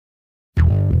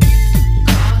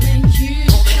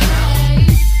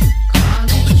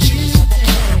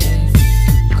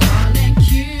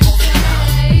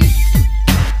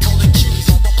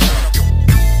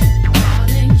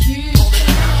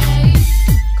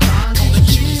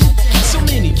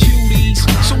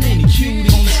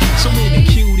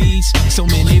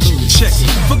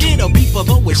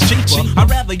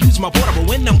my portable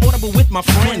when I'm audible with my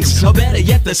friends. Or better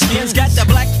yet, the skins. Got the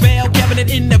black file cabinet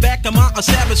in the back of my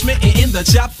establishment. And in the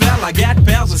chop file, I got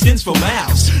pals and skins for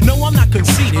mouths. No, I'm not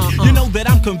conceited. You know that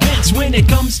I'm convinced when it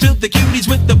comes to the cuties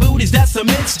with the booties. That's a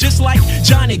mix. Just like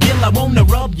Johnny Gill, I wanna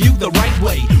rub you the right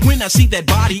way. When I see that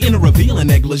body in a revealing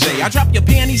negligee, I drop your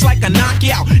panties like a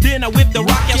knockout. Then I whip the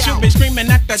rock out. She'll be screaming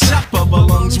at the shop of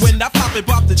lungs when I pop it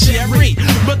off the cherry.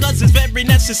 Because it's very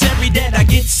necessary that I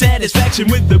get satisfaction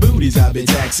with the booties I've been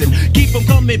taxing. Keep them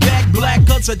coming back black,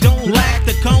 cause I don't lack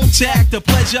the contact, the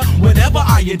pleasure. Whenever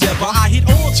I endeavor, I hit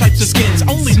all types of skins.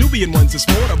 Only Nubian ones is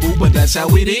portable, but that's how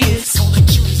it is.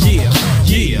 Yeah,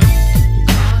 yeah.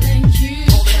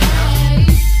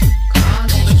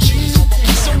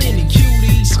 So many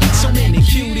cuties, so many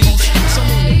cuties, so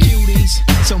many cuties,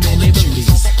 so many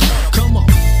booties. Come on.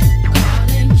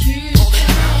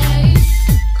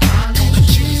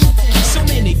 So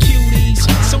many cuties,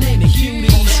 so many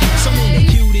cuties, so many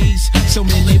cuties, so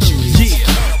many booties. Yeah.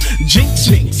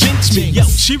 Jinx me, yo,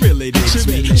 she really digs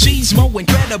me. She's more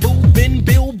incredible than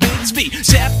Bill Bixby.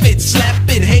 Tap it, slap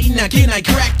it, hey, now can I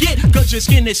crack it? Cause your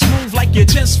skin is smooth like you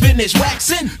just finished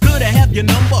waxing. Could I have your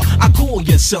number? I call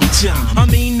you sometime. I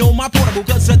mean, no, my portable,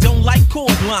 cause I don't like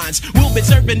cord lines. We'll be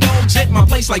serving dogs at my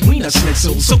place like wiener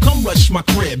schnitzels. So come rush my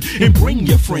crib and bring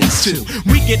your friends too.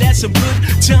 We could have some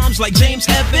good times like James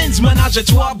Evans, menage a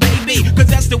trois, baby. Cause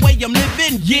that's the way I'm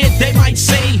living. Yeah, they might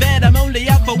say that I'm only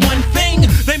out for one thing.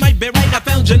 They might be right, I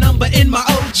found your number in my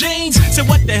old jeans. So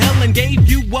what the hell and gave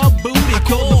you a booty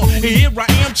call? Here I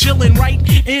am chilling right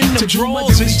in the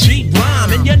drawers. It's cheap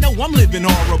rhyme, and you know I'm living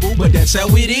horrible, but that's how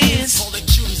it is.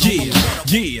 Yeah,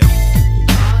 yeah.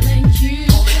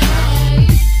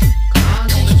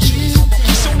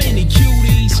 So many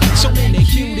cuties, so many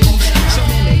cuties, so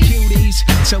many cuties,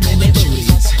 so many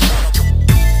booties.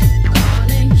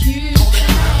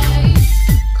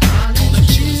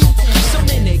 So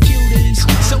many cuties,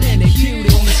 so many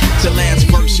cuties. The last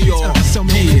verse, y'all. So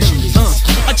many cuties.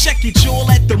 I check it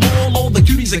all at the mall, all the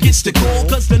cuties against the call,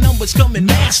 cause the numbers come in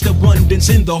mass abundance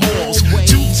in the halls.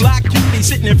 Two black cuties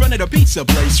sitting in front of the pizza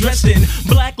place, dressed in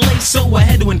black lace, so I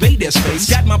had to invade their space.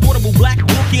 Got my portable black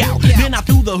book out, then I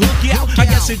threw the hook out. I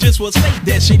guess it just was fake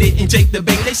that she didn't take the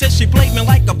bait. They said she played me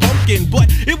like a pumpkin, but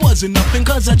it wasn't nothing,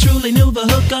 cause I truly knew the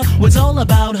hooker was all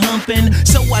about humping.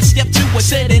 So I stepped to her,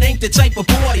 said it ain't the type of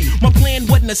party. My plan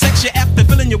wasn't to sex you after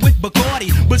filling you with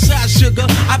Bacardi. Besides sugar,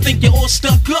 I think you're all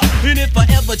stuck up, and if I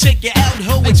ever take you out,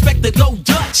 ho, expect to go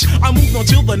Dutch. I moved on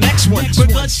to the next one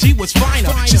because she was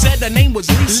finer. She said her name was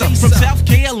Lisa from South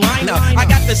Carolina. I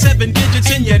got the 7 digits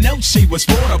and you know she was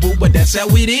portable, but that's how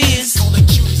it is.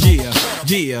 Yeah,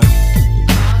 yeah.